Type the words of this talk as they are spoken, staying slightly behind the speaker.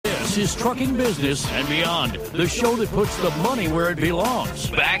This is Trucking Business and Beyond, the show that puts the money where it belongs,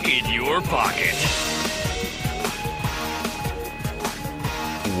 back in your pocket.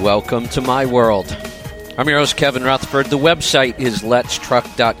 Welcome to my world. I'm your host, Kevin Rutherford. The website is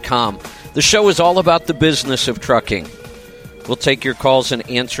letstruck.com. The show is all about the business of trucking. We'll take your calls and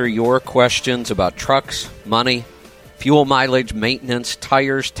answer your questions about trucks, money, fuel mileage, maintenance,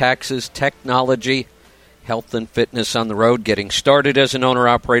 tires, taxes, technology, health and fitness on the road, getting started as an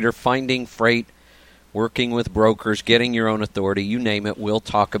owner-operator, finding freight, working with brokers, getting your own authority, you name it, we'll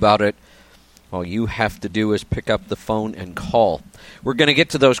talk about it. All you have to do is pick up the phone and call. We're going to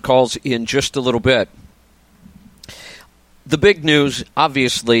get to those calls in just a little bit. The big news,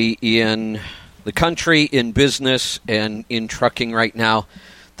 obviously, in the country, in business, and in trucking right now,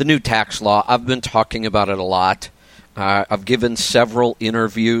 the new tax law. I've been talking about it a lot. I've given several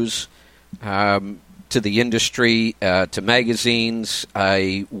interviews to the industry, to magazines.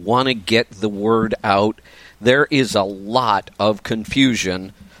 I want to get the word out. There is a lot of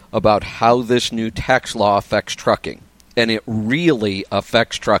confusion about how this new tax law affects trucking, and it really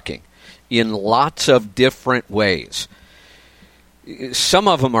affects trucking in lots of different ways. Some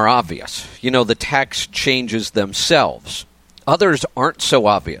of them are obvious. You know, the tax changes themselves. Others aren't so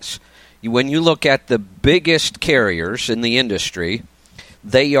obvious. When you look at the biggest carriers in the industry,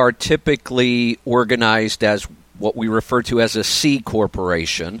 they are typically organized as what we refer to as a C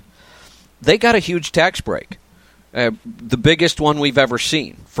corporation. They got a huge tax break, the biggest one we've ever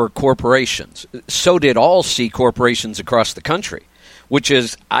seen for corporations. So did all C corporations across the country, which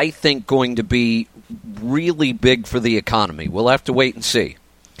is, I think, going to be really big for the economy. We'll have to wait and see.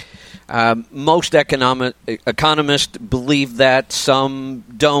 Most economists believe that, some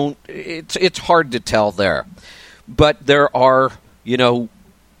don't. It's hard to tell there. But there are,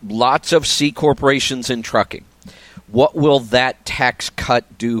 lots of C corporations in trucking. What will that tax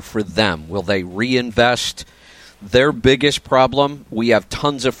cut do for them? Will they reinvest? Their biggest problem, we have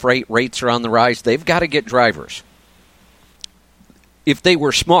tons of freight, rates are on the rise. They've got to get drivers. If they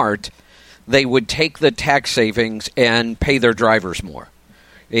were smart, they would take the tax savings and pay their drivers more.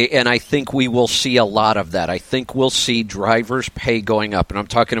 And I think we will see a lot of that. I think we'll see drivers' pay going up. And I'm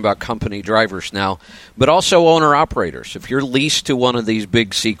talking about company drivers now, but also owner-operators. If you're leased to one of these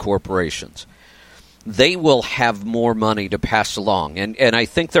big C corporations, they will have more money to pass along. And I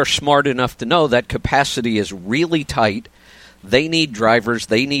think they're smart enough to know that capacity is really tight. They need drivers.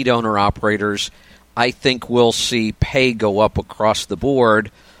 They need owner-operators. I think we'll see pay go up across the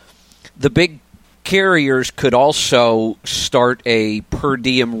board. The big carriers could also start a per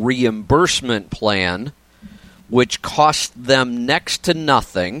diem reimbursement plan, which costs them next to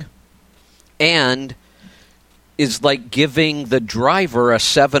nothing and is like giving the driver a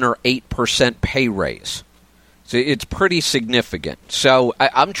 7 or 8% pay raise. So it's pretty significant. So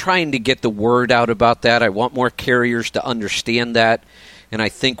I'm trying to get the word out about that. I want more carriers to understand that, and I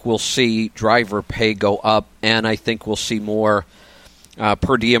think we'll see driver pay go up, and I think we'll see more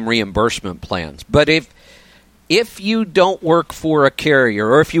per diem reimbursement plans. But if you don't work for a carrier,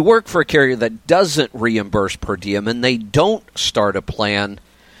 or if you work for a carrier that doesn't reimburse per diem and they don't start a plan,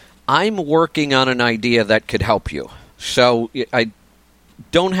 I'm working on an idea that could help you. So I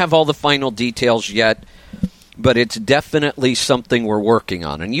don't have all the final details yet, but it's definitely something we're working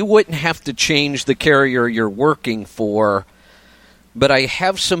on. And you wouldn't have to change the carrier you're working for, but I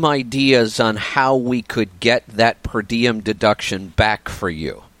have some ideas on how we could get that per diem deduction back for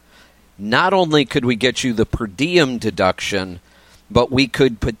you. Not only could we get you the per diem deduction, but we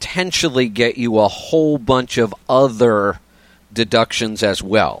could potentially get you a whole bunch of other deductions as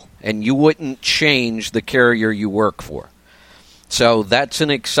well. And you wouldn't change the carrier you work for. So that's an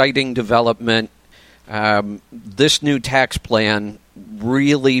exciting development. This new tax plan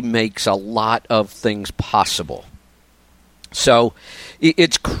really makes a lot of things possible. So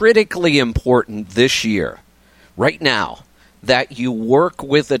it's critically important this year, right now, that you work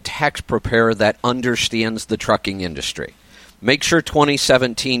with a tax preparer that understands the trucking industry. Make sure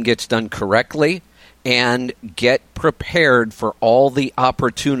 2017 gets done correctly and get prepared for all the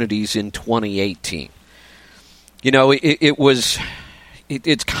opportunities in 2018. It's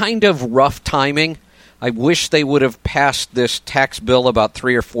kind of rough timing. I wish they would have passed this tax bill about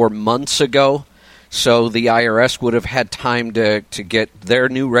 3 or 4 months ago, so the IRS would have had time to get their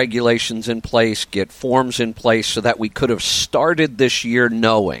new regulations in place, get forms in place, so that we could have started this year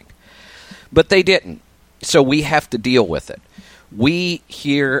knowing. But they didn't, so we have to deal with it. We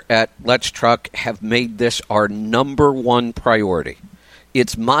here at Let's Truck have made this our number one priority.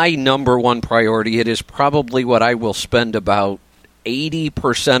 It's my number one priority. It is probably what I will spend about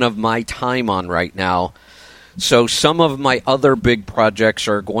 80% of my time on right now, So some of my other big projects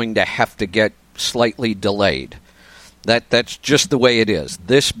are going to have to get slightly delayed. That's just the way it is.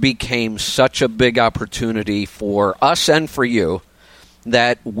 This became such a big opportunity for us and for you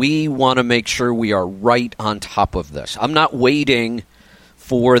that we want to make sure we are right on top of this. I'm not waiting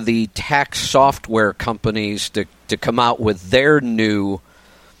for the tax software companies to come out with their new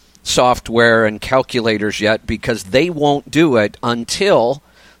software and calculators yet, because they won't do it until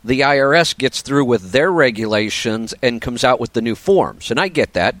the IRS gets through with their regulations and comes out with the new forms. And I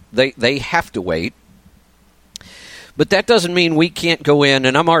get that. They have to wait. But that doesn't mean we can't go in,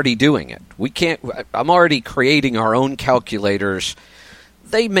 and I'm already doing it. I'm already creating our own calculators.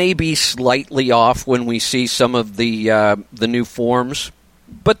 They may be slightly off when we see some of the new forms,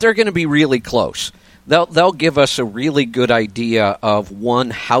 but they're going to be really close. They'll give us a really good idea of,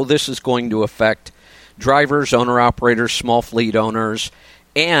 one, how this is going to affect drivers, owner-operators, small fleet owners,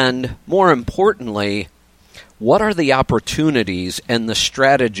 and more importantly, what are the opportunities and the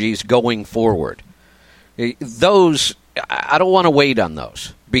strategies going forward? Those, I don't want to wait on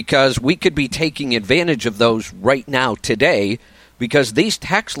those, because we could be taking advantage of those right now today, because these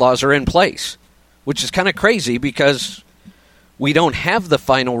tax laws are in place, which is kind of crazy because we don't have the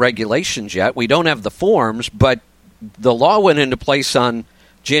final regulations yet. We don't have the forms, but the law went into place on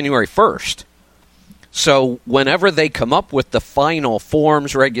January 1st. So whenever they come up with the final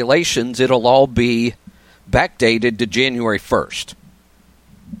forms, regulations, it'll all be backdated to January 1st.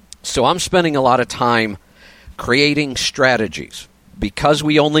 So I'm spending a lot of time creating strategies. Because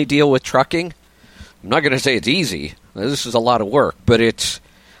we only deal with trucking, I'm not going to say it's easy. This is a lot of work, but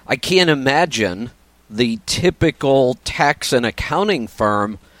I can't imagine the typical tax and accounting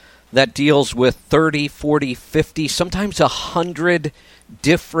firm that deals with 30, 40, 50, sometimes 100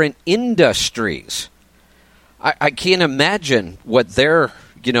 different industries. I can't imagine what they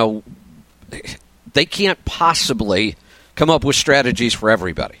can't possibly come up with strategies for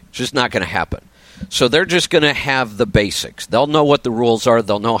everybody. It's just not going to happen. So they're just going to have the basics. They'll know what the rules are.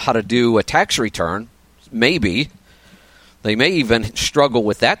 They'll know how to do a tax return. Maybe. They may even struggle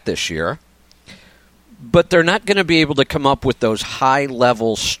with that this year. But they're not going to be able to come up with those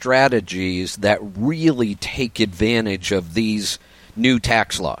high-level strategies that really take advantage of these new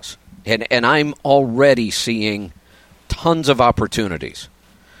tax laws. And I'm already seeing tons of opportunities.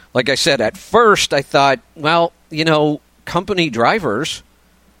 Like I said, at first I thought, well, company drivers,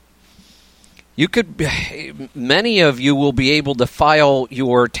 many of you will be able to file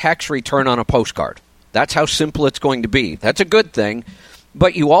your tax return on a postcard. That's how simple it's going to be. That's a good thing.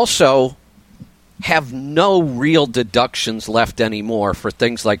 But you also have no real deductions left anymore for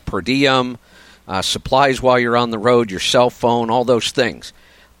things like per diem, supplies while you're on the road, your cell phone, all those things.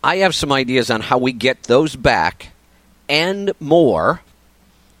 I have some ideas on how we get those back and more.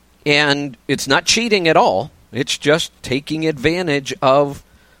 And it's not cheating at all. It's just taking advantage of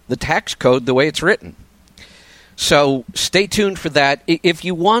the tax code the way it's written. So stay tuned for that. If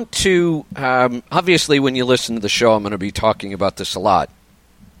you want to, obviously when you listen to the show, I'm going to be talking about this a lot.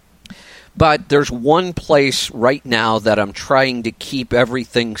 But there's one place right now that I'm trying to keep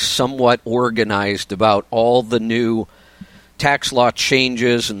everything somewhat organized about all the new tax law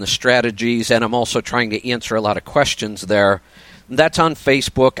changes and the strategies, and I'm also trying to answer a lot of questions there. That's on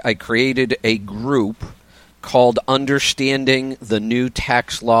Facebook. I created a group called Understanding the New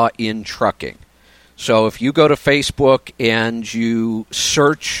Tax Law in Trucking. So if you go to Facebook and you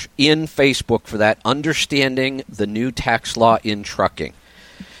search in Facebook for that, Understanding the New Tax Law in Trucking,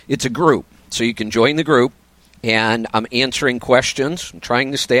 it's a group. So you can join the group, and I'm answering questions. I'm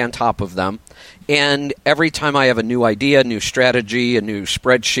trying to stay on top of them. And every time I have a new idea, a new strategy, a new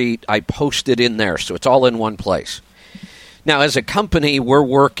spreadsheet, I post it in there. So it's all in one place. Now, as a company, we're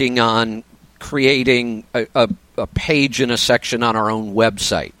working on creating a page and a section on our own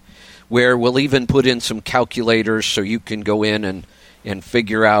website where we'll even put in some calculators so you can go in and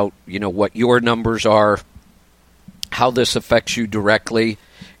figure out, what your numbers are, how this affects you directly,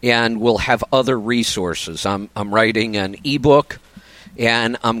 and we'll have other resources. I'm writing an ebook,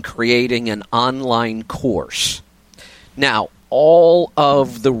 and I'm creating an online course. Now, all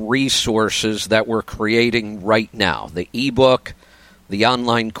of the resources that we're creating right now, the ebook, the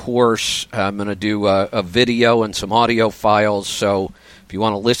online course, I'm going to do a video and some audio files. So if you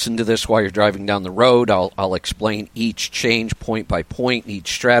want to listen to this while you're driving down the road, I'll explain each change point by point,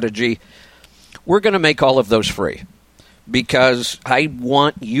 each strategy. We're going to make all of those free because I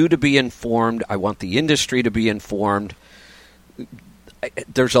want you to be informed. I want the industry to be informed.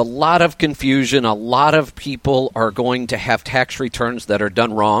 There's a lot of confusion. A lot of people are going to have tax returns that are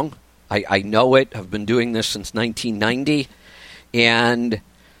done wrong. I know it. I've been doing this since 1990. And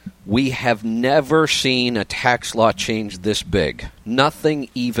We have never seen a tax law change this big. Nothing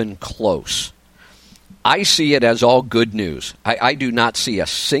even close. I see it as all good news. I do not see a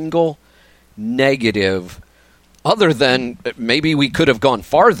single negative other than maybe we could have gone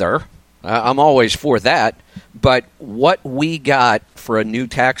farther. I'm always for that. But what we got for a new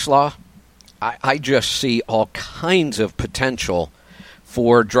tax law, I just see all kinds of potential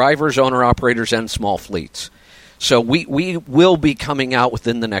for drivers, owner-operators, and small fleets. So we will be coming out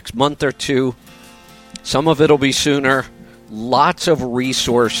within the next month or two. Some of it will be sooner. Lots of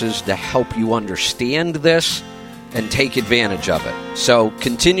resources to help you understand this and take advantage of it. So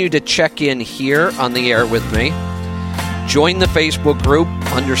continue to check in here on the air with me. Join the Facebook group,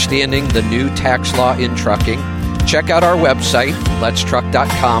 Understanding the New Tax Law in Trucking. Check out our website,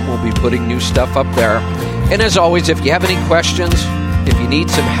 letstruck.com. We'll be putting new stuff up there. And as always, if you have any questions, if you need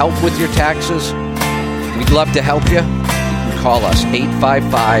some help with your taxes, we'd love to help you. You can call us,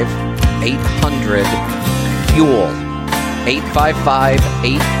 855-800-FUEL,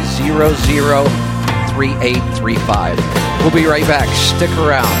 855-800-3835. We'll be right back. Stick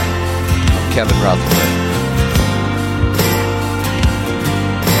around. I'm Kevin Rutherford.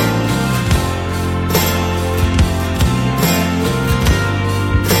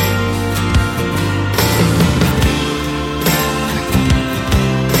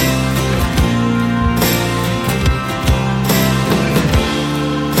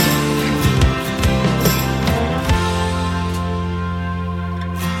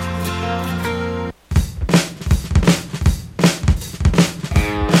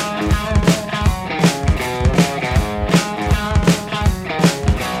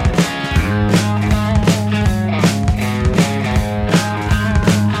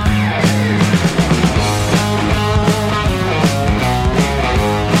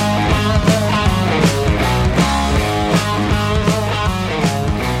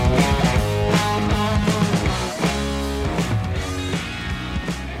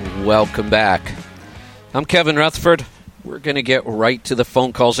 Welcome back. I'm Kevin Rutherford. We're going to get right to the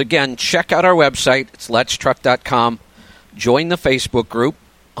phone calls. Again, check out our website. It's letstruck.com. Join the Facebook group,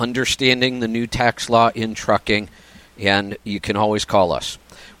 Understanding the New Tax Law in Trucking, and you can always call us.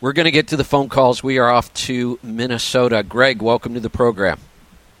 We're going to get to the phone calls. We are off to Minnesota. Greg, welcome to the program.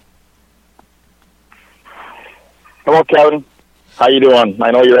 Hello, Kevin. How you doing?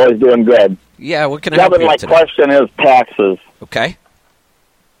 I know you're always doing good. Yeah, what can I help you with today? Kevin, my question is taxes. Okay.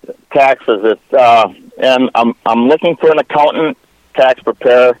 Taxes. And I'm looking for an accountant, tax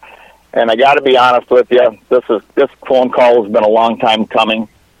preparer, and I got to be honest with you. This phone call has been a long time coming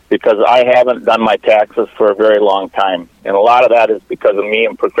because I haven't done my taxes for a very long time, and a lot of that is because of me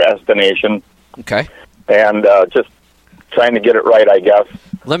and procrastination. Okay. And just trying to get it right, I guess.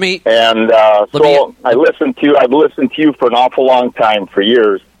 I listened to you. I've listened to you for an awful long time, for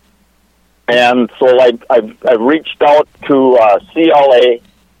years, and so I've reached out to CLA.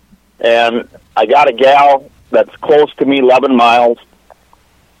 And I got a gal that's close to me, 11 miles,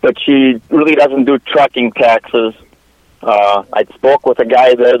 but she really doesn't do trucking taxes. I spoke with a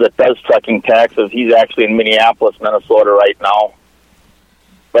guy there that does trucking taxes. He's actually in Minneapolis, Minnesota right now.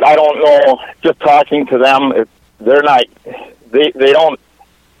 But I don't know, just talking to them, they're not, they don't,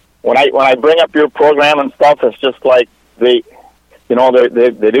 when I bring up your program and stuff, it's just like they do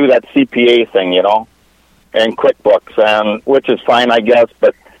that CPA thing, and QuickBooks, and which is fine, I guess,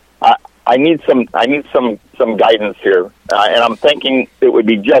 but I need some guidance here, and I'm thinking it would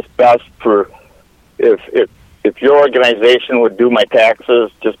be just best for if your organization would do my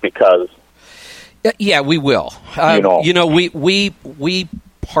taxes, just because. Yeah, we will. We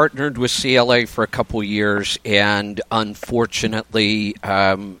partnered with CLA for a couple years, and unfortunately,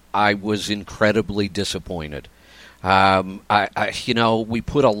 I was incredibly disappointed. We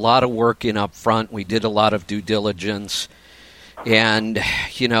put a lot of work in up front. We did a lot of due diligence. And,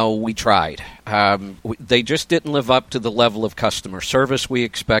 we tried. They just didn't live up to the level of customer service we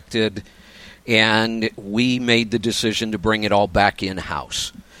expected, and we made the decision to bring it all back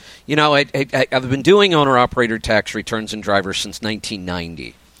in-house. I've been doing owner-operator tax returns and drivers since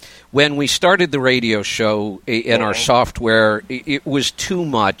 1990. When we started the radio show in our software, it was too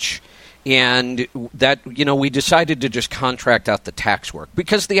much, and that, we decided to just contract out the tax work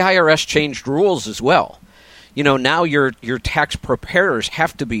because the IRS changed rules as well. Now your tax preparers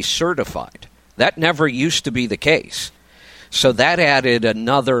have to be certified. That never used to be the case. So that added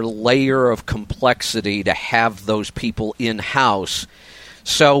another layer of complexity to have those people in-house.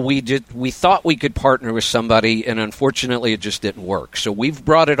 So we thought we could partner with somebody, and unfortunately it just didn't work. So we've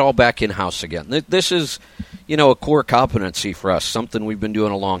brought it all back in-house again. This is, a core competency for us, something we've been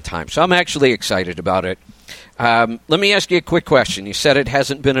doing a long time. So I'm actually excited about it. Let me ask you a quick question. You said it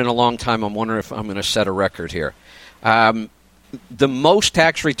hasn't been in a long time. I'm wondering if I'm going to set a record here. The most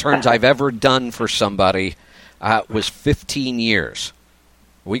tax returns I've ever done for somebody was 15 years.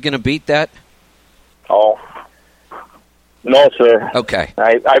 Are we going to beat that? Oh, no, sir. Okay.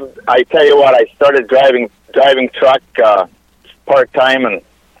 I tell you what, I started driving truck part-time, and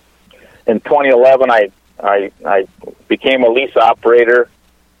in 2011 I became a lease operator,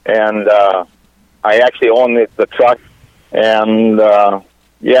 and I actually own the truck, and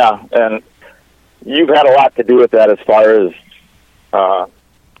and you've had a lot to do with that as far as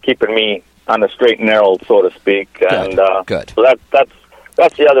keeping me on the straight and narrow, so to speak. Good. And Good. So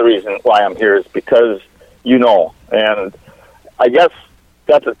that's the other reason why I'm here, is because and I guess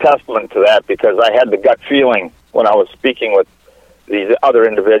that's a testament to that, because I had the gut feeling when I was speaking with these other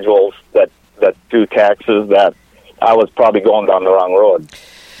individuals that do taxes that I was probably going down the wrong road.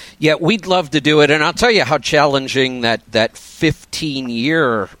 Yeah, we'd love to do it, and I'll tell you how challenging that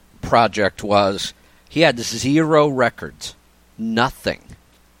 15-year project was. He had 0 records, nothing,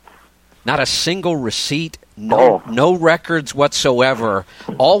 not a single receipt, no records whatsoever.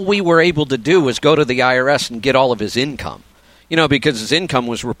 All we were able to do was go to the IRS and get all of his income, because his income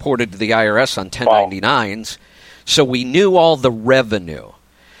was reported to the IRS on 1099s, so we knew all the revenue.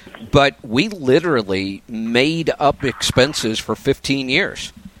 But we literally made up expenses for 15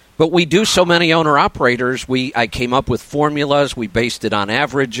 years. But we do so many owner-operators, I came up with formulas, we based it on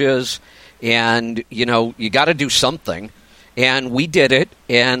averages, and, you got to do something. And we did it,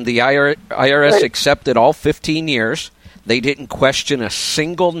 and the IRS accepted all 15 years. They didn't question a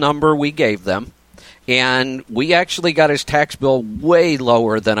single number we gave them. And we actually got his tax bill way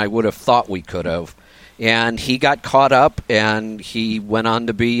lower than I would have thought we could have. And he got caught up, and he went on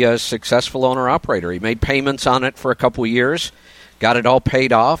to be a successful owner-operator. He made payments on it for a couple of years, got it all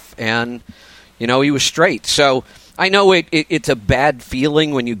paid off, and, he was straight. So I know it's a bad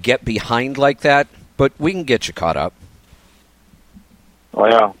feeling when you get behind like that, but we can get you caught up. Oh,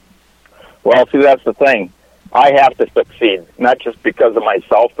 yeah. Well, see, that's the thing. I have to succeed, not just because of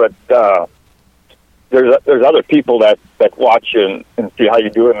myself, but there's other people that watch you and see how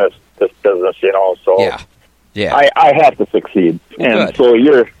you're doing this business, So yeah. I have to succeed, and good. So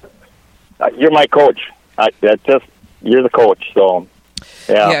you're my coach. You're the coach, so.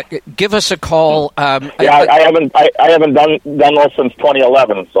 Yeah, give us a call. I haven't done those since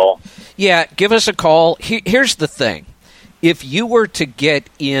 2011. So. Yeah, give us a call. Here's the thing: if you were to get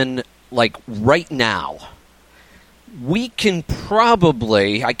in like right now, we can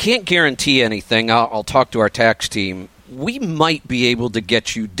probably. I can't guarantee anything. I'll talk to our tax team. We might be able to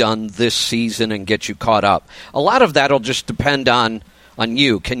get you done this season and get you caught up. A lot of that will just depend on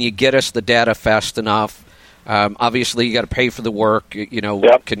you. Can you get us the data fast enough? Obviously, you got to pay for the work.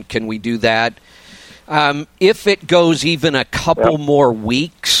 Yep. Can we do that? If it goes even a couple more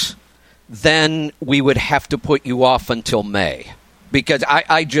weeks, then we would have to put you off until May, because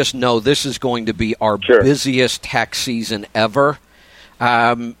I just know this is going to be our busiest tax season ever.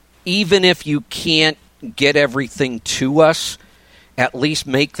 Even if you can't get everything to us, at least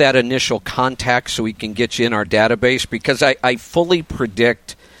make that initial contact so we can get you in our database, because I fully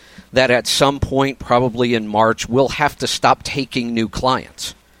predict that at some point, probably in March, we'll have to stop taking new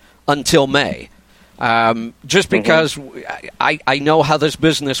clients until May. Just because I know how this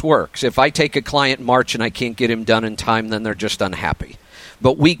business works. If I take a client in March and I can't get him done in time, then they're just unhappy.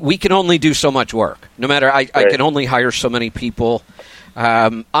 But we can only do so much work. No matter, I can only hire so many people.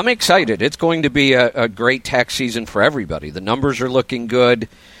 I'm excited. It's going to be a great tax season for everybody. The numbers are looking good.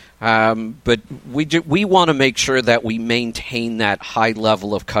 But we want to make sure that we maintain that high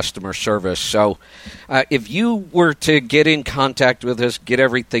level of customer service. So if you were to get in contact with us, get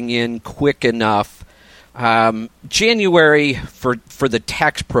everything in quick enough, January for the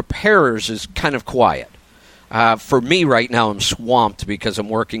tax preparers is kind of quiet. For me right now, I'm swamped because I'm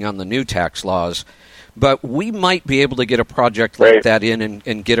working on the new tax laws. But we might be able to get a project like that in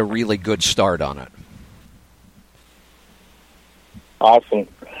and get a really good start on it. Awesome.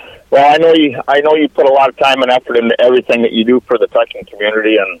 Well, I know you put a lot of time and effort into everything that you do for the trucking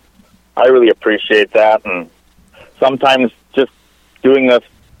community, and I really appreciate that. And sometimes just doing this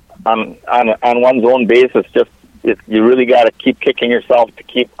on one's own basis, you really got to keep kicking yourself to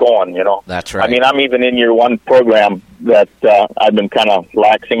keep going. That's right. I mean, I'm even in your one program that I've been kind of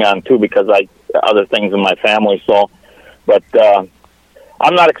laxing on too, because other things in my family. So, but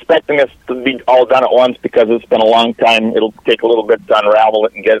I'm not expecting this to be all done at once, because it's been a long time. It'll take a little bit to unravel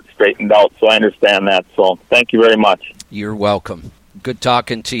it and get it straightened out. So I understand that. So thank you very much. You're welcome. Good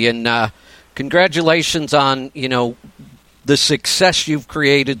talking to you, and congratulations on the the success you've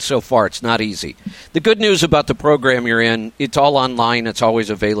created so far. It's not easy. The good news about the program you're in, it's all online. It's always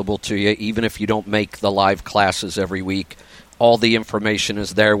available to you, even if you don't make the live classes every week. All the information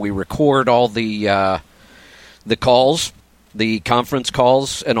is there. We record all the calls, the conference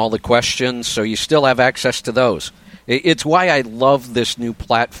calls, and all the questions, so you still have access to those. It's why I love this new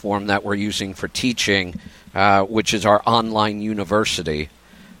platform that we're using for teaching, which is our online university.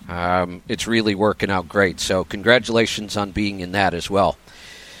 It's really working out great, so congratulations on being in that as well.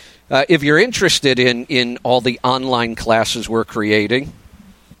 If you're interested in all the online classes we're creating,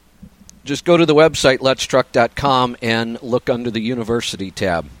 just go to the website, letstruck.com, and look under the University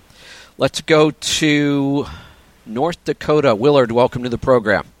tab. Let's go to North Dakota. Willard, welcome to the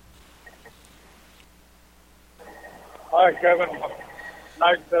program. Hi, Kevin.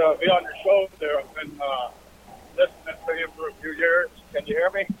 Nice to be on your show there. I've been listening to you for a few years. Can you hear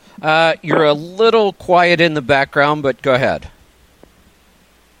me? You're a little quiet in the background, but go ahead.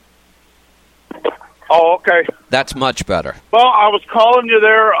 Oh, okay. That's much better. Well, I was calling you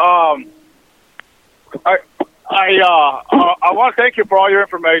there. I want to thank you for all your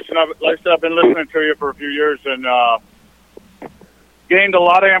information. Like I said, I've been listening to you for a few years and gained a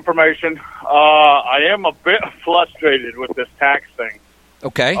lot of information. I am a bit frustrated with this tax thing.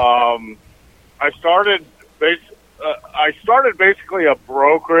 Okay. I started basically a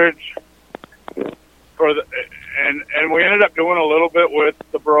brokerage for and we ended up doing a little bit with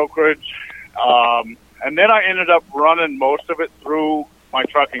the brokerage. And then I ended up running most of it through my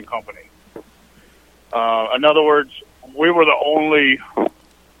trucking company. In other words, we were the only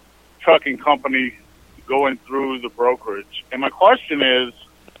trucking company going through the brokerage. And my question is,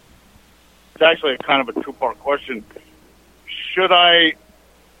 it's actually kind of a two-part question. Should I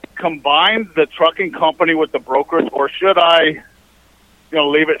combine the trucking company with the brokerage, or should I,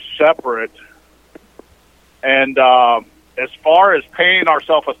 leave it separate? And as far as paying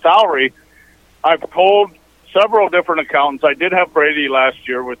ourselves a salary, I've told several different accountants. I did have Brady last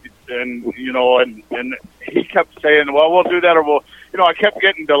year and he kept saying, well, we'll do that, or I kept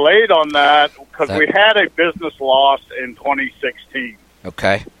getting delayed on that because we had a business loss in 2016.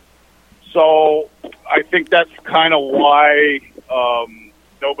 Okay. So I think that's kind of why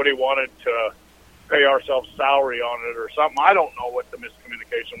nobody wanted to pay ourselves salary on it or something. I don't know what the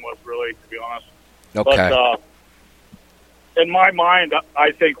miscommunication was, really, to be honest. Okay. But in my mind,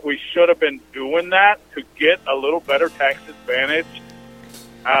 I think we should have been doing that to get a little better tax advantage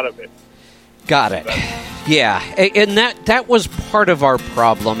out of it. Got it. Yeah, and that was part of our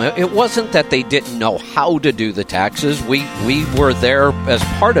problem. It wasn't that they didn't know how to do the taxes. We were there as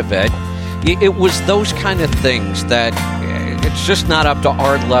part of it. It was those kind of things that it's just not up to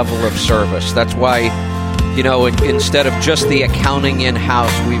our level of service. That's why, instead of just the accounting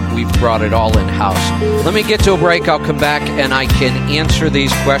in-house, we've brought it all in-house. Let me get to a break. I'll come back and I can answer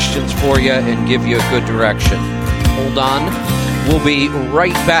these questions for you and give you a good direction. Hold on. We'll be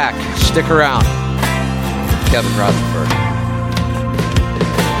right back. Stick around. Kevin Rutherford.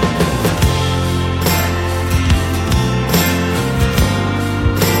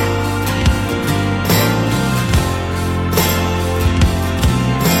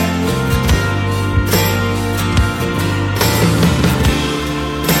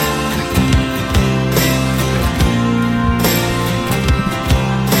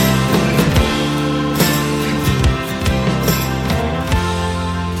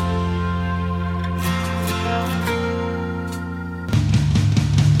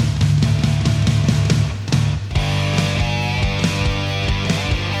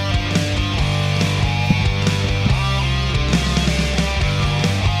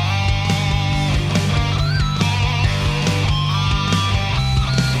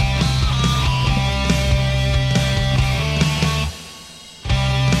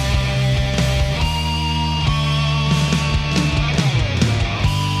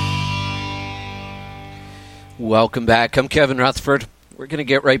 Welcome back. I'm Kevin Rutherford. We're going to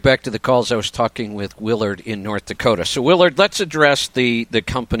get right back to the calls. I was talking with Willard in North Dakota. So, Willard, let's address the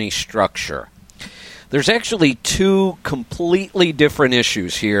company structure. There's actually two completely different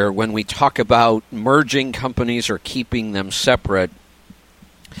issues here when we talk about merging companies or keeping them separate.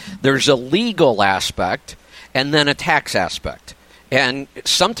 There's a legal aspect and then a tax aspect. And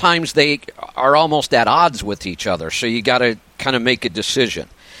sometimes they are almost at odds with each other, so you got to kind of make a decision.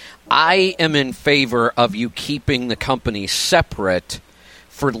 I am in favor of you keeping the company separate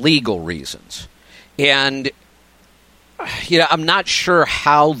for legal reasons. And, I'm not sure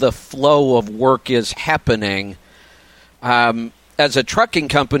how the flow of work is happening. As a trucking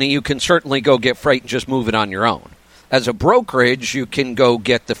company, you can certainly go get freight and just move it on your own. As a brokerage, you can go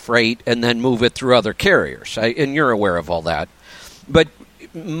get the freight and then move it through other carriers, and you're aware of all that. But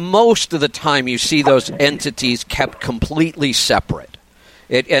most of the time, you see those entities kept completely separate.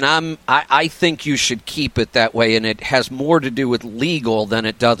 I think you should keep it that way, and it has more to do with legal than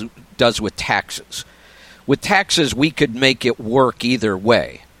it does with taxes. With taxes, we could make it work either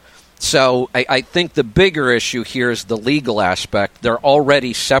way. So I think the bigger issue here is the legal aspect. They're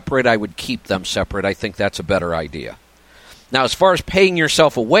already separate. I would keep them separate. I think that's a better idea. Now, as far as paying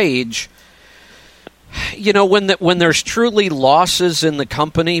yourself a wage, when there's truly losses in the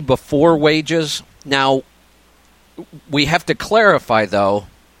company before wages, now we have to clarify, though,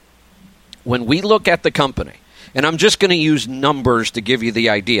 when we look at the company, and I'm just going to use numbers to give you the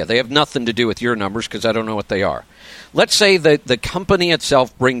idea. They have nothing to do with your numbers because I don't know what they are. Let's say that the company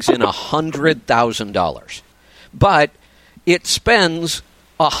itself brings in $100,000, but it spends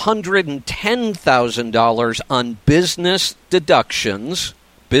 $110,000 on business deductions,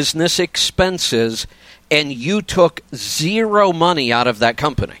 business expenses, and you took zero money out of that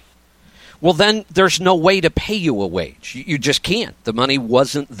company. Well, then there's no way to pay you a wage. You just can't. The money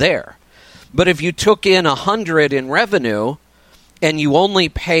wasn't there. But if you took in $100 in revenue and you only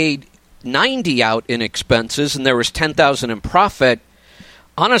paid $90 out in expenses and there was $10,000 in profit,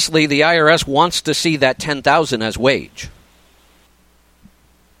 honestly, the IRS wants to see that $10,000 as wage.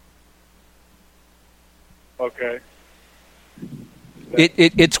 Okay.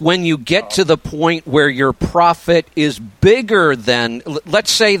 It's when you get to the point where your profit is bigger than,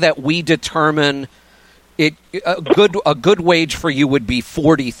 let's say that we determine a good wage for you would be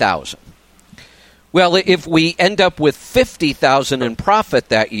 $40,000. Well, if we end up with $50,000 in profit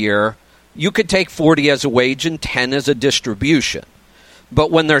that year, you could take 40 as a wage and 10 as a distribution. But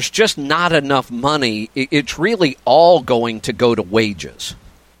when there's just not enough money, it's really all going to go to wages.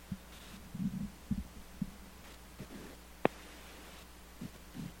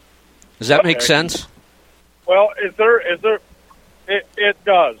 Does that make sense? Well, it does,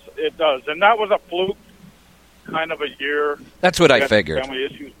 and that was a fluke kind of a year. That's what I figured. Family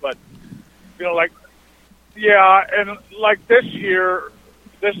issues, but and like this year,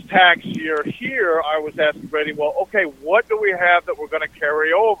 this tax year here, I was asking Brady, well, okay, what do we have that we're going to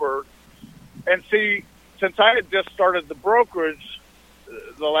carry over? And see, since I had just started the brokerage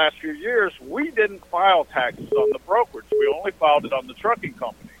the last few years, we didn't file taxes on the brokerage. We only filed it on the trucking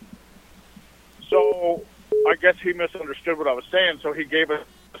company. So I guess he misunderstood what I was saying, so he gave us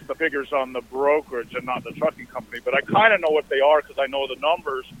the figures on the brokerage and not the trucking company. But I kind of know what they are because I know the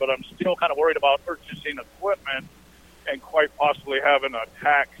numbers, but I'm still kind of worried about purchasing equipment and quite possibly having a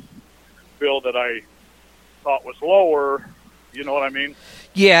tax bill that I thought was lower. You know what I mean?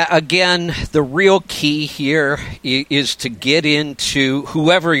 Yeah, again, the real key here is to get into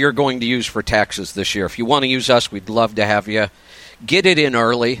whoever you're going to use for taxes this year. If you want to use us, we'd love to have you. Get it in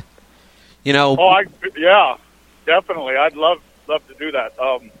early. Yeah, definitely. I'd love to do that.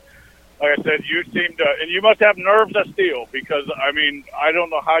 Like I said, you seem to, and you must have nerves of steel because, I mean, I don't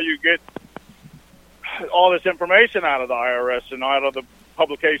know how you get all this information out of the IRS and out of the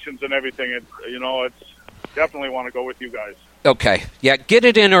publications and everything. It's definitely want to go with you guys. Okay. Yeah, get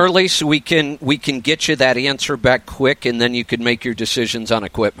it in early so we can get you that answer back quick, and then you can make your decisions on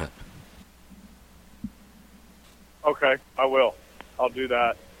equipment. Okay, I will. I'll do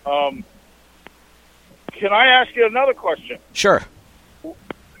that. Can I ask you another question? Sure. Do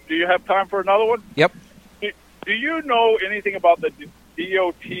you have time for another one? Yep. Do you know anything about the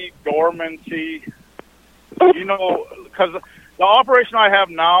DOT dormancy? Because the operation I have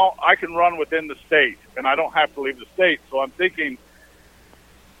now, I can run within the state, and I don't have to leave the state. So I'm thinking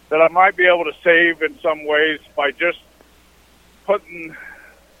that I might be able to save in some ways by just putting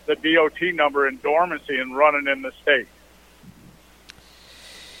the DOT number in dormancy and running in the state.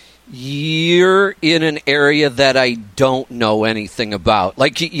 You're in an area that I don't know anything about.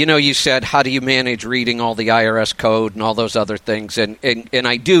 Like, you said, how do you manage reading all the IRS code and all those other things? And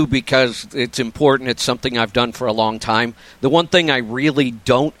I do because it's important. It's something I've done for a long time. The one thing I really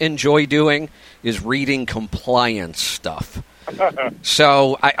don't enjoy doing is reading compliance stuff.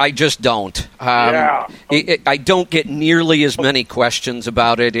 So I just don't. I don't get nearly as many questions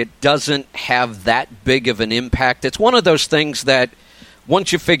about it. It doesn't have that big of an impact. It's one of those things that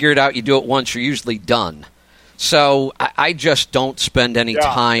once you figure it out, you do it once, you're usually done. So I just don't spend any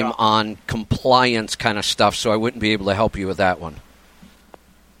time on compliance kind of stuff, so I wouldn't be able to help you with that one.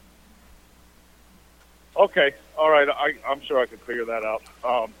 Okay. All right. I'm sure I can figure that out.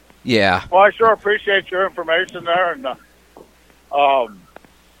 Yeah. Well, I sure appreciate your information there. And I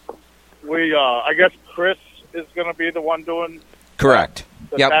guess Chris is going to be the one doing correct.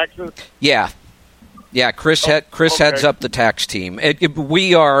 the taxes. Yeah. Yeah, Chris okay. heads up the tax team.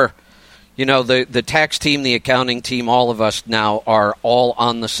 We are, the tax team, the accounting team, all of us now are all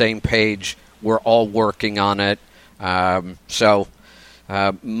on the same page. We're all working on it. So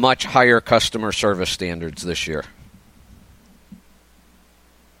much higher customer service standards this year.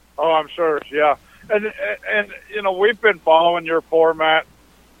 Oh, I'm sure, yeah. And we've been following your format.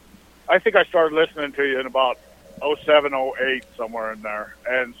 I think I started listening to you in about 07, 08, somewhere in there.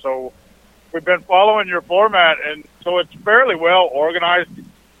 And so we've been following your format, and so it's fairly well organized.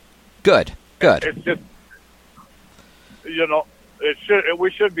 Good. It's just,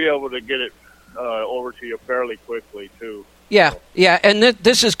 we should be able to get it over to you fairly quickly, too. Yeah, and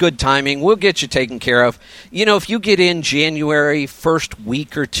this is good timing. We'll get you taken care of. If you get in January, first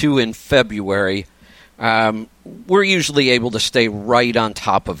week or two in February, we're usually able to stay right on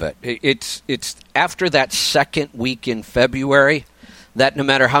top of it. It's after that second week in February that no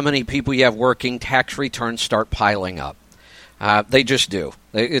matter how many people you have working, tax returns start piling up. They just do.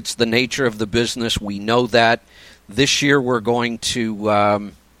 It's the nature of the business. We know that. This year we're going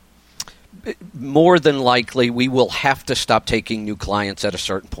to... more than likely, we will have to stop taking new clients at a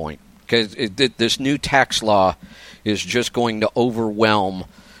certain point because this new tax law is just going to overwhelm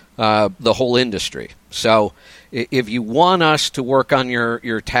the whole industry. So if you want us to work on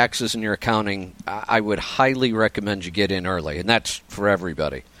your taxes and your accounting, I would highly recommend you get in early, and that's for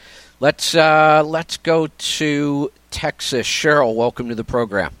everybody. Let's go to Texas. Cheryl, welcome to the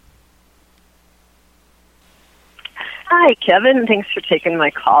program. Hi, Kevin. Thanks for taking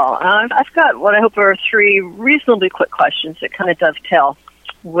my call. I've got what I hope are 3 reasonably quick questions that kind of dovetail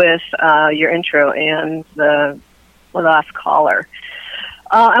with your intro and the last caller.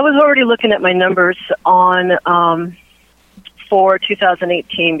 I was already looking at my numbers on for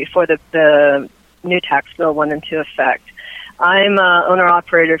 2018 before the new tax bill went into effect. I'm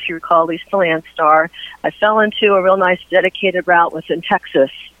owner-operator, if you recall, leased to Landstar. I fell into a real nice dedicated route within Texas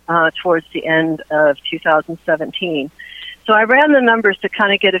towards the end of 2017. So I ran the numbers to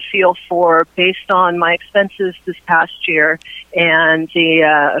kind of get a feel for, based on my expenses this past year and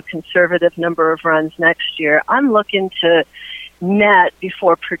the conservative number of runs next year, I'm looking to net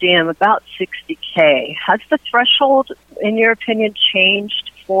before per diem about $60K. Has the threshold, in your opinion,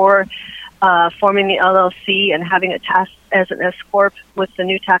 changed for forming the LLC and having it taxed as an S-Corp with the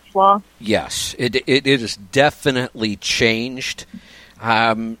new tax law? Yes, it has definitely changed.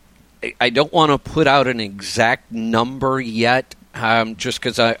 I don't want to put out an exact number yet, just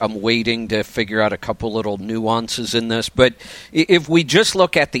because I'm waiting to figure out a couple little nuances in this. But if we just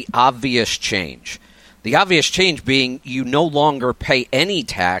look at the obvious change being you no longer pay any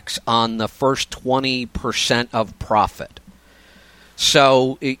tax on the first 20% of profit.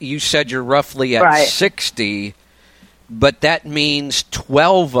 So you said you're roughly at right. 60, but that means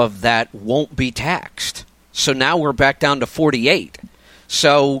 12 of that won't be taxed. So now we're back down to 48.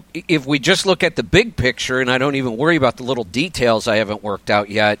 So if we just look at the big picture, and I don't even worry about the little details I haven't worked out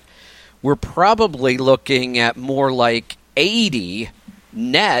yet, we're probably looking at more like 80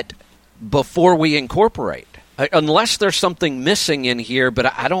 net before we incorporate. Unless there's something missing in here, but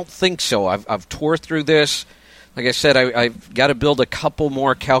I don't think so. I've tore through this. Like I said, I've got to build a couple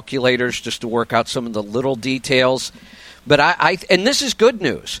more calculators just to work out some of the little details. But and this is good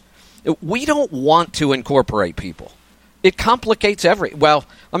news. We don't want to incorporate people. It complicates well,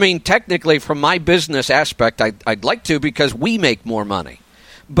 I mean, technically from my business aspect, I'd like to because we make more money.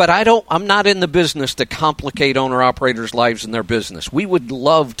 But I'm not in the business to complicate owner-operators' lives and their business. We would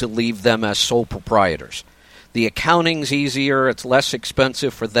love to leave them as sole proprietors. The accounting's easier. It's less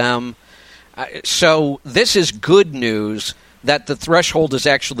expensive for them. So this is good news that the threshold has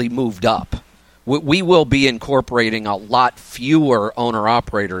actually moved up. We will be incorporating a lot fewer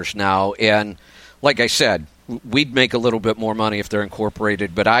owner-operators now. And like I said, we'd make a little bit more money if they're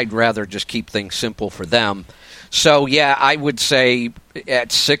incorporated, but I'd rather just keep things simple for them. So, yeah, I would say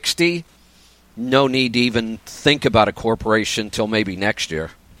at 60, no need to even think about a corporation until maybe next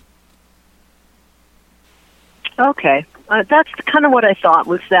year. Okay. That's kind of what I thought,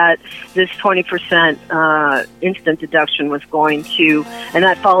 was that this 20% instant deduction was going to, and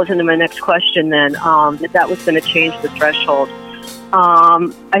that follows into my next question then, that was going to change the threshold.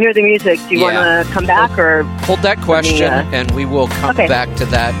 I hear the music. Do you want to come back? Or hold that question, and we will come back to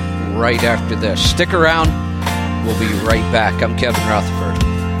that right after this. Stick around. We'll be right back. I'm Kevin Rutherford.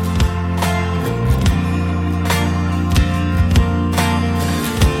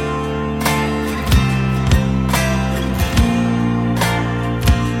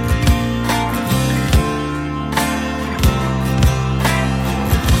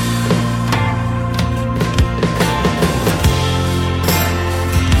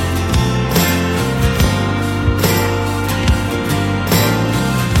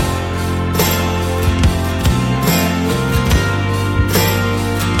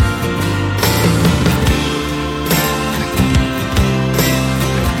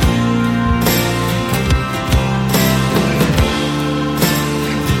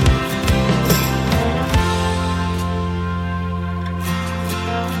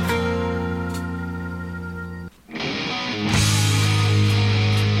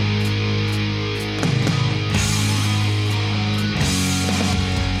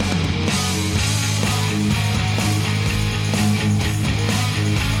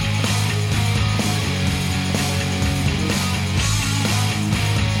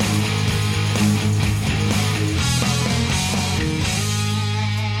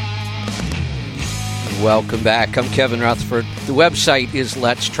 Welcome back. I'm Kevin Rutherford. The website is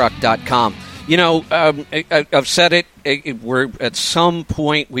letstruck.com. You know, I've said it. We're at some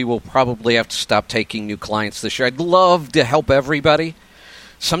point we will probably have to stop taking new clients this year. I'd love to help everybody.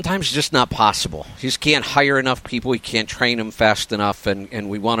 Sometimes it's just not possible. You just can't hire enough people. We can't train them fast enough, and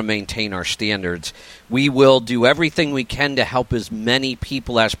we want to maintain our standards. We will do everything we can to help as many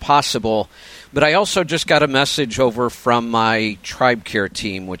people as possible. But I also just got a message over from my Tribe Care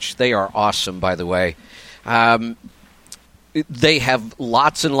team, which they are awesome, by the way. They have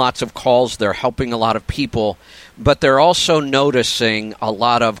lots and lots of calls. They're helping a lot of people, but they're also noticing a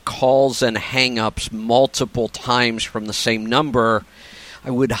lot of calls and hang-ups multiple times from the same number.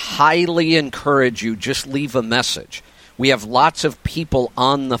 I would highly encourage you, just leave a message. We have lots of people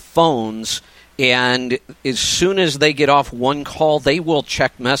on the phones, and as soon as they get off one call, they will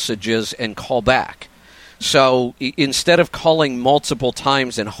check messages and call back. So instead of calling multiple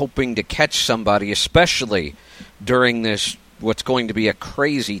times and hoping to catch somebody, especially during this, what's going to be a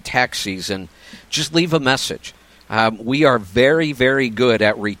crazy tax season, just leave a message. We are very, very good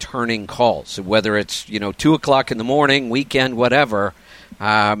at returning calls, whether it's 2 o'clock in the morning, weekend, whatever.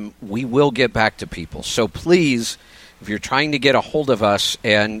 We will get back to people. So please, if you're trying to get a hold of us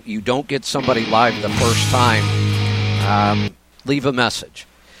and you don't get somebody live the first time, leave a message.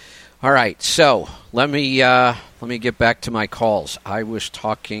 All right, so let me get back to my calls. I was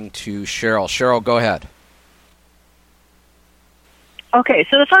talking to Cheryl. Cheryl, go ahead. Okay,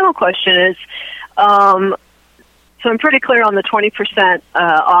 so the final question is, so I'm pretty clear on the 20%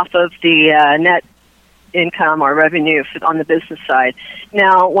 off of the net income or revenue on the business side.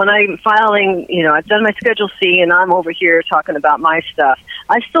 Now, when I'm filing, I've done my Schedule C and I'm over here talking about my stuff.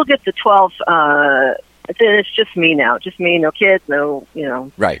 I still get the 12, it's just me now. Just me, no kids, no,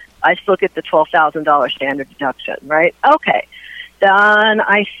 Right. I still get the $12,000 standard deduction, right? Okay. Then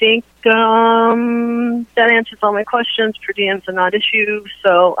I think that answers all my questions. Per diems are not issue.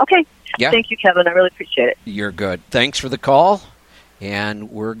 So, okay. Yeah. Thank you, Kevin. I really appreciate it. You're good. Thanks for the call. And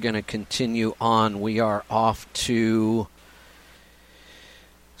we're going to continue on. We are off to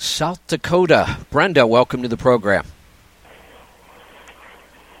South Dakota. Brenda, welcome to the program.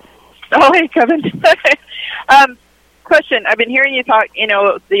 Oh, hey, Kevin. Question. I've been hearing you talk,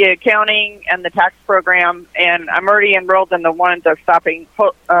 the accounting and the tax program, and I'm already enrolled in the one to stop holding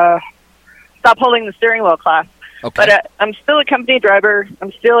the steering wheel class. Okay. But I'm still a company driver.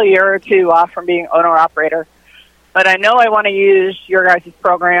 I'm still a year or two off from being owner-operator. But I know I want to use your guys'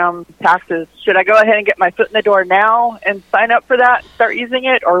 program, taxes. Should I go ahead and get my foot in the door now and sign up for that, start using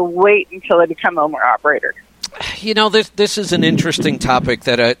it, or wait until I become owner-operator? This is an interesting topic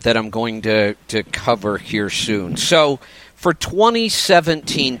that I'm going to cover here soon. So for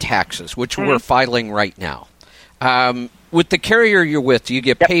 2017 taxes, which we're filing right now, with the carrier you're with, do you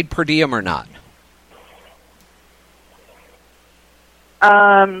get paid per diem or not?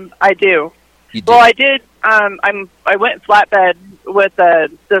 I do. You do? Well, I did. I went flatbed with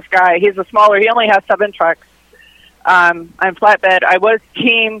this guy. He's a smaller. He only has 7 trucks. I'm flatbed. I was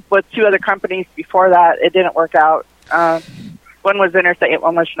team with 2 other companies before that. It didn't work out. One was Interstate,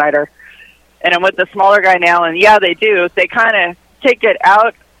 one was Schneider. And I'm with the smaller guy now, and yeah, they do. They kind of take it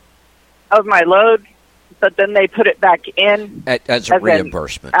out of my load, but then they put it back in as a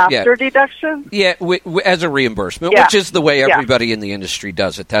reimbursement. After deduction? Yeah, as a reimbursement, which is the way everybody in the industry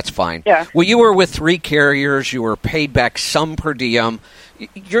does it. That's fine. Yeah. Well, you were with 3 carriers. You were paid back some per diem.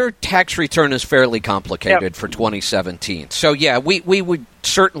 Your tax return is fairly complicated for 2017. So, yeah, we would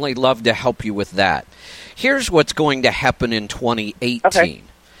certainly love to help you with that. Here's what's going to happen in 2018. Okay.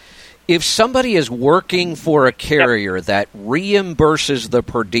 If somebody is working for a carrier that reimburses the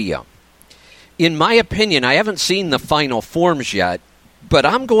per diem, in my opinion, I haven't seen the final forms yet, but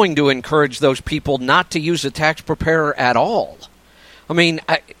I'm going to encourage those people not to use a tax preparer at all. I mean,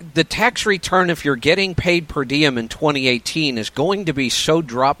 the tax return, if you're getting paid per diem in 2018, is going to be so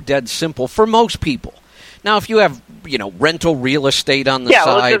drop-dead simple for most people. Now, if you have, rental real estate on the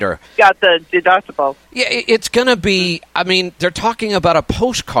side or got the deductible. Yeah, it's going to be, they're talking about a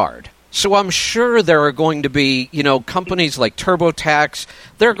postcard. So I'm sure there are going to be, companies like TurboTax,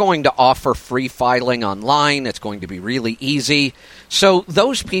 they're going to offer free filing online. It's going to be really easy. So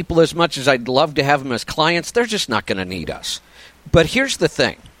those people, as much as I'd love to have them as clients, they're just not going to need us. But here's the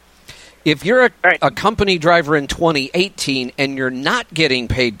thing. If you're a company driver in 2018 and you're not getting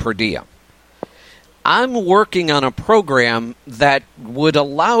paid per diem, I'm working on a program that would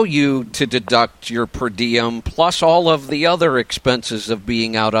allow you to deduct your per diem plus all of the other expenses of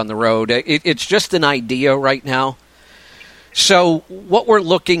being out on the road. It's just an idea right now. So what we're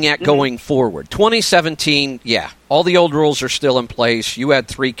looking at going forward, 2017, all the old rules are still in place. You had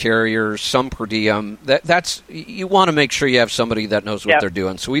 3 carriers, some per diem. That's you want to make sure you have somebody that knows what they're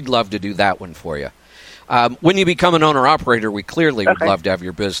doing. So we'd love to do that one for you. When you become an owner-operator, we clearly would love to have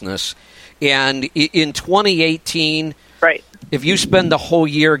your business. And in 2018, if you spend the whole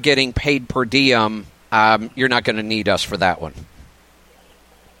year getting paid per diem, you're not going to need us for that one.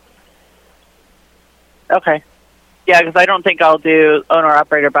 Okay. Yeah, because I don't think I'll do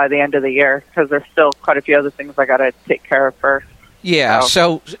owner-operator by the end of the year because there's still quite a few other things I got to take care of first. Yeah,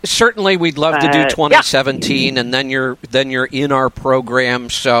 so certainly we'd love to do 2017, and then you're in our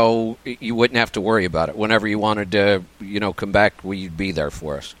program, so you wouldn't have to worry about it. Whenever you wanted to, come back, you'd be there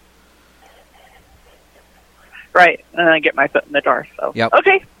for us. Right, and then I get my foot in the door. So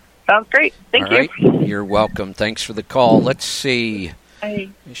okay, sounds great. Thank you. Right. You're welcome. Thanks for the call. Let's see.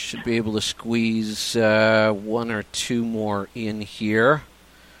 I should be able to squeeze 1 or 2 more in here.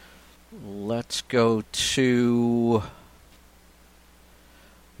 Let's go to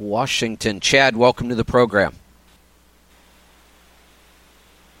Washington. Chad, welcome to the program.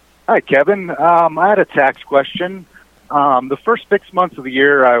 Hi, Kevin. I had a tax question. The first 6 months of the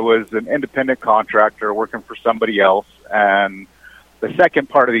year, I was an independent contractor working for somebody else. And the second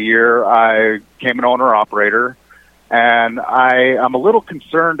part of the year, I became an owner-operator. And I'm a little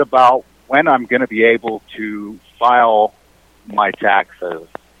concerned about when I'm going to be able to file my taxes.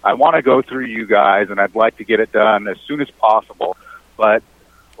 I want to go through you guys, and I'd like to get it done as soon as possible. But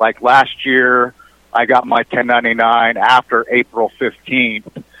like last year, I got my 1099 after April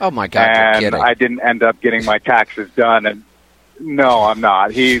 15th. Oh, my God, and you're kidding. I didn't end up getting my taxes done. And no, I'm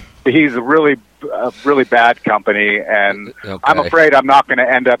not. He's a really bad company, and I'm afraid I'm not going to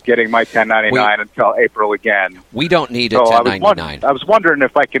end up getting my 1099 until April again. We don't need a 1099. I was wondering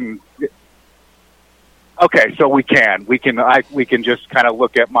if I can. Okay, so we can just kind of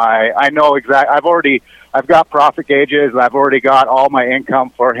look at my. I know exactly. I've got profit gauges. I've already got all my income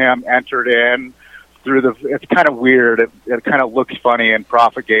for him entered in through the. It's kind of weird. It kind of looks funny in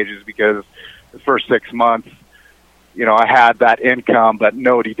profit gauges because the first 6 months, I had that income but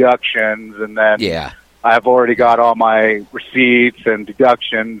no deductions, and then I've already got all my receipts and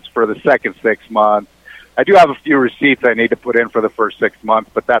deductions for the second 6 months. I do have a few receipts I need to put in for the first 6 months,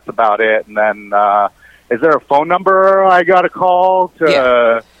 but that's about it. And then, is there a phone number I got to call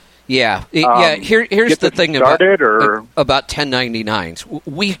to? Here's the thing about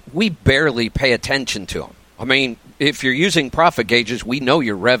 1099s. We barely pay attention to them. I mean, if you're using profit gauges, we know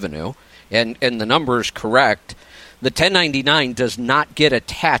your revenue, and the number is correct. The 1099 does not get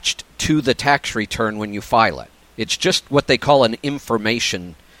attached to the tax return when you file it. It's just what they call an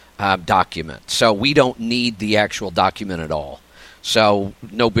information document. So we don't need the actual document at all. So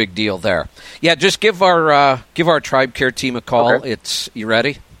no big deal there. Yeah, just give our Tribe Care team a call. Okay. You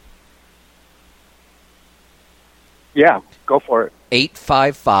ready? Yeah, go for it.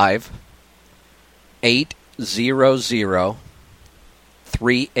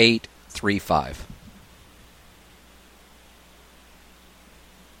 855-800-3835.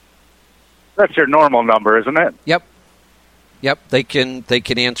 That's your normal number, isn't it? Yep. They can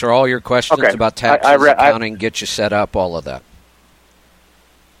answer all your questions about taxes, accounting, get you set up, all of that.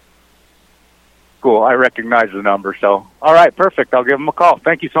 Cool. I recognize the number. So, all right, perfect. I'll give them a call.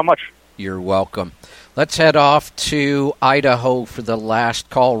 Thank you so much. You're welcome. Let's head off to Idaho for the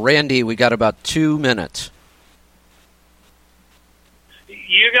last call. Randy, we got about 2 minutes.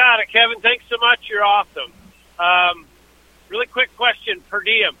 You got it, Kevin. Thanks so much. You're awesome. Really quick question, per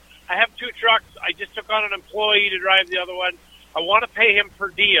diem. I have 2 trucks. I just took on an employee to drive the other one. I want to pay him per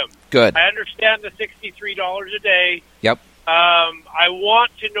diem. Good. I understand the $63 a day. Yep. I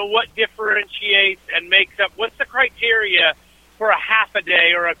want to know what differentiates and makes up. What's the criteria for a half a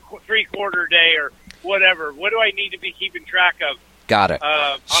day or a three-quarter day or whatever? What do I need to be keeping track of? Got it.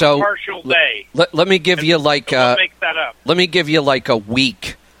 On a partial day. Let me give you what makes that up? Let me give you like a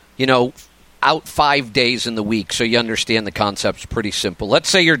week. Out 5 days in the week, so you understand the concept's pretty simple. Let's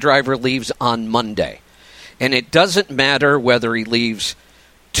say your driver leaves on Monday, and it doesn't matter whether he leaves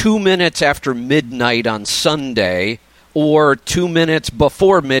 2 minutes after midnight on Sunday or 2 minutes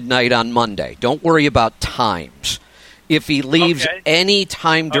before midnight on Monday. Don't worry about times. If he leaves any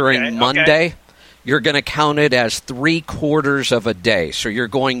time during Monday, you're going to count it as 3/4 of a day. So you're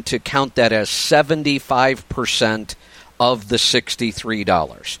going to count that as 75% of the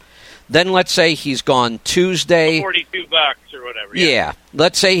 $63. Then let's say he's gone Tuesday. $42 or whatever. Yeah.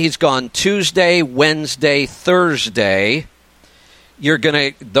 Let's say he's gone Tuesday, Wednesday, Thursday.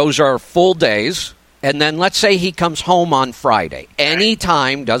 Those are full days. And then let's say he comes home on Friday. Any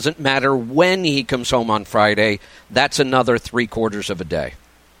time, doesn't matter when he comes home on Friday, that's another 3/4 of a day.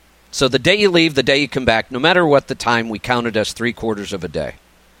 So the day you leave, the day you come back, no matter what the time, we count it as 3/4 of a day.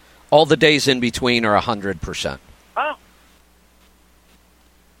 All the days in between are 100%. Oh.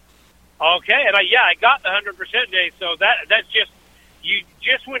 Okay, and I got the 100% day, so that's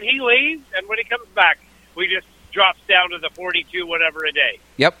just when he leaves and when he comes back, we just drops down to the 42 whatever a day.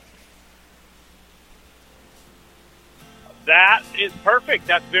 Yep. That is perfect.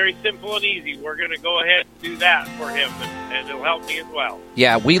 That's very simple and easy. We're going to go ahead and do that for him, and it'll help me as well.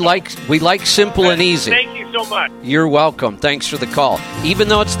 Yeah, we like simple and easy. Thank you so much. You're welcome. Thanks for the call. Even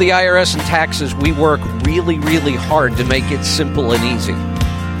though it's the IRS and taxes, we work really, really hard to make it simple and easy.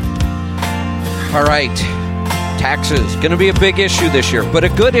 All right. Taxes. Going to be a big issue this year, but a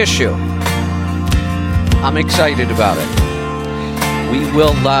good issue. I'm excited about it.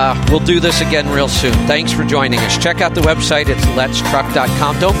 We'll do this again real soon. Thanks for joining us. Check out the website. It's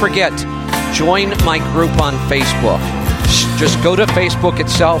letstruck.com. Don't forget, join my group on Facebook. Just go to Facebook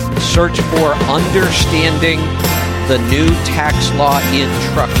itself, search for Understanding the New Tax Law in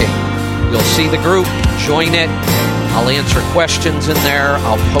Trucking. You'll see the group. Join it. I'll answer questions in there.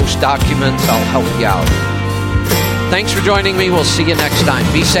 I'll post documents. I'll help you out. Thanks for joining me. We'll see you next time.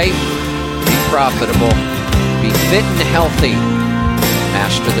 Be safe. Be profitable. Be fit and healthy.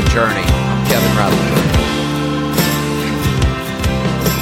 Master the journey. I'm Kevin Rutherford.